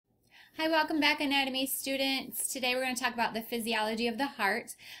Hi, welcome back, anatomy students. Today we're going to talk about the physiology of the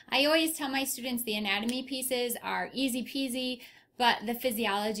heart. I always tell my students the anatomy pieces are easy peasy, but the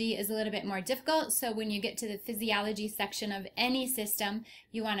physiology is a little bit more difficult. So when you get to the physiology section of any system,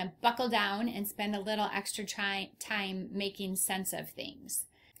 you want to buckle down and spend a little extra time making sense of things.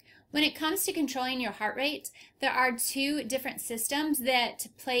 When it comes to controlling your heart rate, there are two different systems that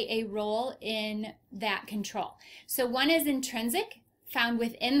play a role in that control. So one is intrinsic, found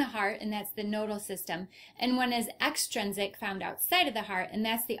within the heart, and that's the nodal system, and one is extrinsic, found outside of the heart, and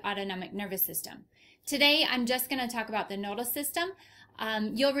that's the autonomic nervous system. Today I'm just going to talk about the nodal system.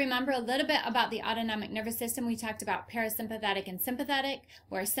 You'll remember a little bit about the autonomic nervous system. We talked about parasympathetic and sympathetic,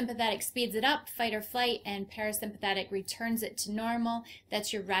 where sympathetic speeds it up, fight or flight, and parasympathetic returns it to normal.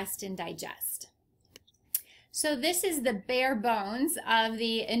 That's your rest and digest. So this is the bare bones of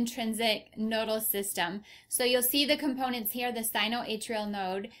the intrinsic nodal system. So you'll see the components here: the sinoatrial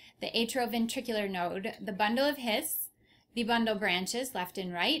node, the atrioventricular node, the bundle of His, the bundle branches left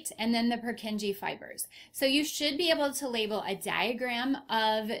and right, and then the Purkinje fibers. So you should be able to label a diagram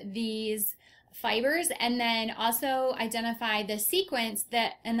of these fibers and then also identify the sequence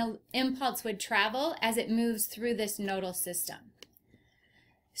that an impulse would travel as it moves through this nodal system.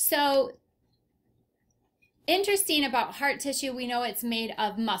 So interesting about heart tissue, we know it's made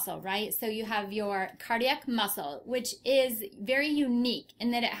of muscle, right? So you have your cardiac muscle, which is very unique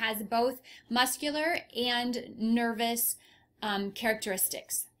in that it has both muscular and nervous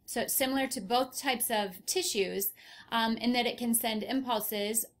characteristics. So it's similar to both types of tissues in that it can send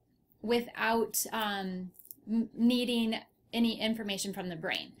impulses without needing any information from the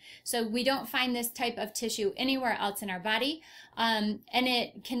brain. So we don't find this type of tissue anywhere else in our body, and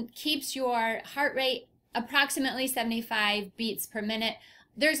it keeps your heart rate approximately 75 beats per minute.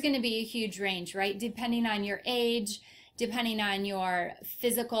 There's going to be a huge range, right? Depending on your age, depending on your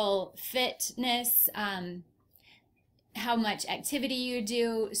physical fitness, how much activity you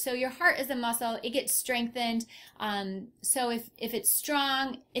do. So your heart is a muscle, it gets strengthened. So if it's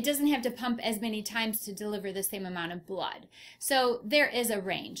strong, it doesn't have to pump as many times to deliver the same amount of blood. So there is a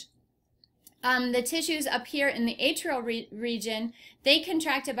range. The tissues up here in the atrial region, they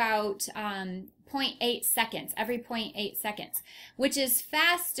contract about 0.8 seconds, every 0.8 seconds, which is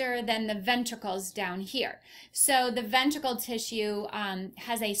faster than the ventricles down here. So the ventricle tissue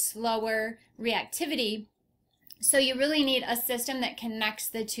has a slower reactivity. So you really need a system that connects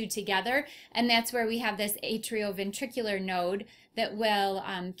the two together, and that's where we have this atrioventricular node that will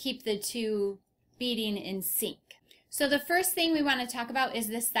keep the two beating in sync. So the first thing we want to talk about is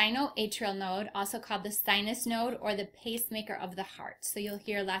the sinoatrial node, also called the sinus node or the pacemaker of the heart. So you'll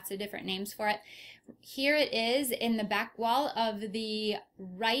hear lots of different names for it. Here it is in the back wall of the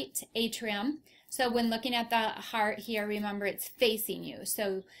right atrium. So when looking at the heart here, remember it's facing you.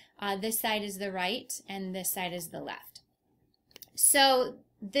 So this side is the right and this side is the left. So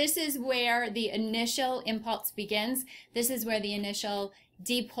this is where the initial impulse begins. This is where the initial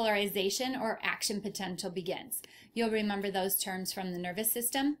depolarization or action potential begins. You'll remember those terms from the nervous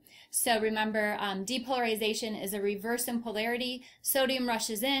system. So remember, depolarization is a reverse in polarity. Sodium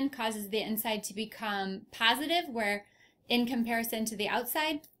rushes in, causes the inside to become positive, where in comparison to the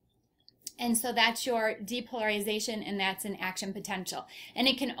outside. And so that's your depolarization, and that's an action potential. And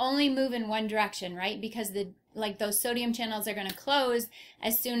it can only move in one direction, right? Because those sodium channels are going to close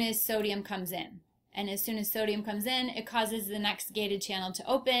as soon as sodium comes in. And as soon as sodium comes in, it causes the next gated channel to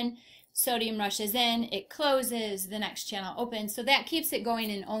open. Sodium rushes in, it closes, the next channel opens. So that keeps it going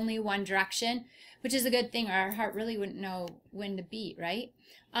in only one direction, which is a good thing, or our heart really wouldn't know when to beat, right?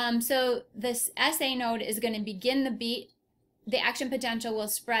 So this SA node is going to begin the beat. The action potential will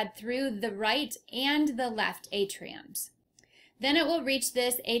spread through the right and the left atriums. Then it will reach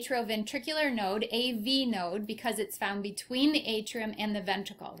this atrioventricular node, AV node, because it's found between the atrium and the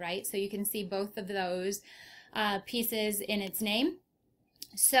ventricle, right? So you can see both of those pieces in its name.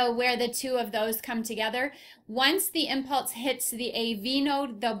 So where the two of those come together, once the impulse hits the AV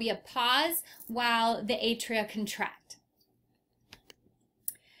node, there'll be a pause while the atria contract.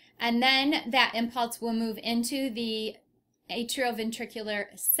 And then that impulse will move into the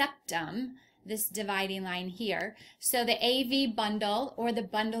atrioventricular septum, this dividing line here. So the AV bundle or the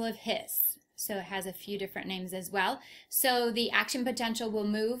bundle of His. So it has a few different names as well. So the action potential will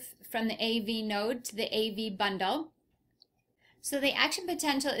move from the AV node to the AV bundle. So the action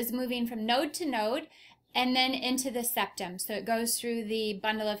potential is moving from node to node and then into the septum. So it goes through the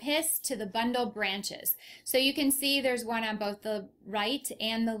bundle of His to the bundle branches. So you can see there's one on both the right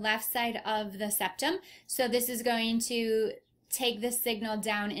and the left side of the septum. So this is going to take the signal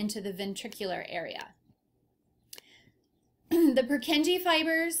down into the ventricular area. the Purkinje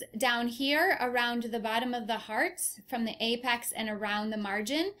fibers down here around the bottom of the heart, from the apex and around the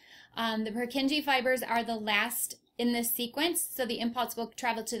margin. The Purkinje fibers are the last in this sequence, so the impulse will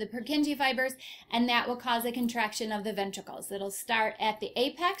travel to the Purkinje fibers, and that will cause a contraction of the ventricles. It'll start at the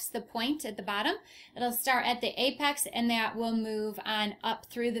apex, the point at the bottom. It'll start at the apex, and that will move on up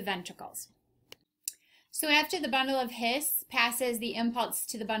through the ventricles. So after the bundle of His passes the impulse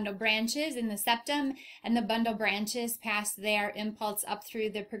to the bundle branches in the septum, and the bundle branches pass their impulse up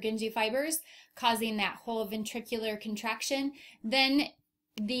through the Purkinje fibers, causing that whole ventricular contraction, then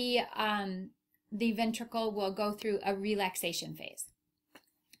the ventricle will go through a relaxation phase.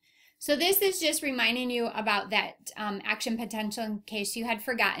 So this is just reminding you about that action potential in case you had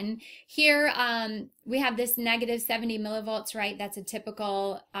forgotten. Here we have this negative 70 millivolts, right? That's a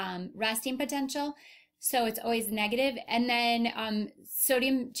typical resting potential. So it's always negative. And then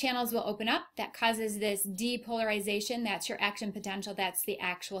sodium channels will open up. That causes this depolarization. That's your action potential. That's the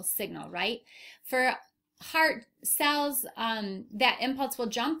actual signal, right? For heart cells, that impulse will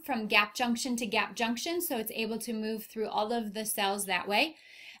jump from gap junction to gap junction, so it's able to move through all of the cells that way.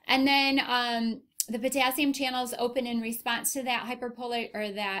 And then the potassium channels open in response to that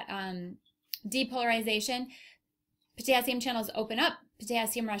depolarization. Potassium channels open up,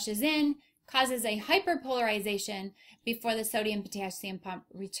 potassium rushes in, causes a hyperpolarization before the sodium potassium pump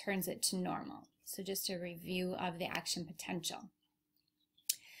returns it to normal. So just a review of the action potential.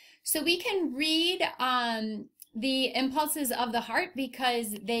 So we can read the impulses of the heart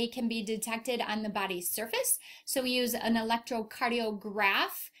because they can be detected on the body's surface. So we use an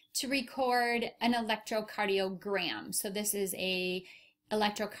electrocardiograph to record an electrocardiogram. So this is a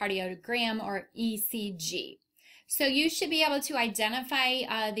electrocardiogram, or ECG. So you should be able to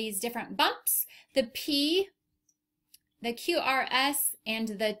identify these different bumps, the P, the QRS, and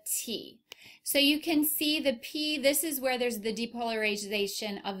the T. So you can see the P, this is where there's the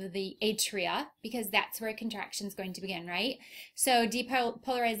depolarization of the atria, because that's where contraction is going to begin, right? So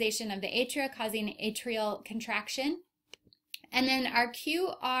depolarization of the atria causing atrial contraction. And then our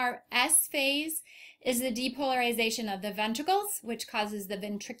QRS phase is the depolarization of the ventricles, which causes the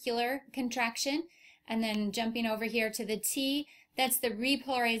ventricular contraction. And then jumping over here to the T, that's the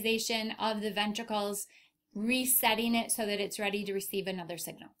repolarization of the ventricles, resetting it so that it's ready to receive another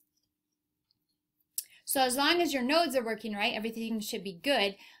signal. So as long as your nodes are working right, everything should be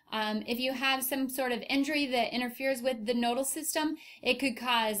good. If you have some sort of injury that interferes with the nodal system, it could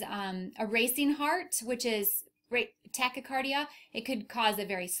cause a racing heart, which is tachycardia. It could cause a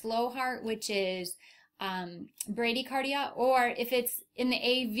very slow heart, which is bradycardia. Or if it's in the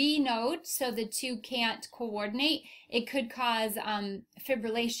AV node, so the two can't coordinate, it could cause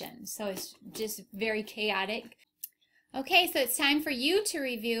fibrillation. So it's just very chaotic. Okay, so it's time for you to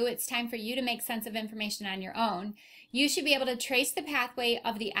review. It's time for you to make sense of information on your own. You should be able to trace the pathway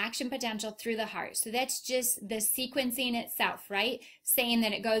of the action potential through the heart. So that's just the sequencing itself, right? Saying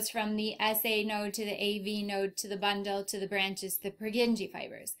that it goes from the SA node to the AV node to the bundle to the branches to the Purkinje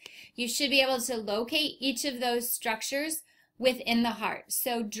fibers. You should be able to locate each of those structures within the heart.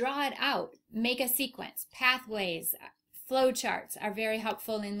 So draw it out, make a sequence. Pathways, flow charts are very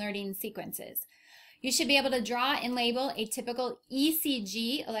helpful in learning sequences. You should be able to draw and label a typical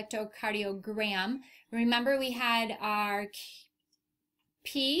ECG, electrocardiogram. Remember, we had our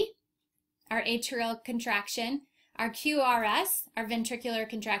P, our atrial contraction, our QRS, our ventricular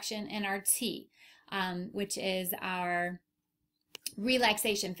contraction, and our T, which is our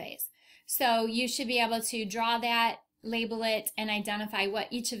relaxation phase. So you should be able to draw that, label it, and identify what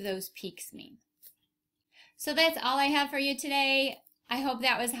each of those peaks mean. So that's all I have for you today. I hope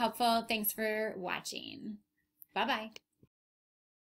that was helpful. Thanks for watching. Bye-bye.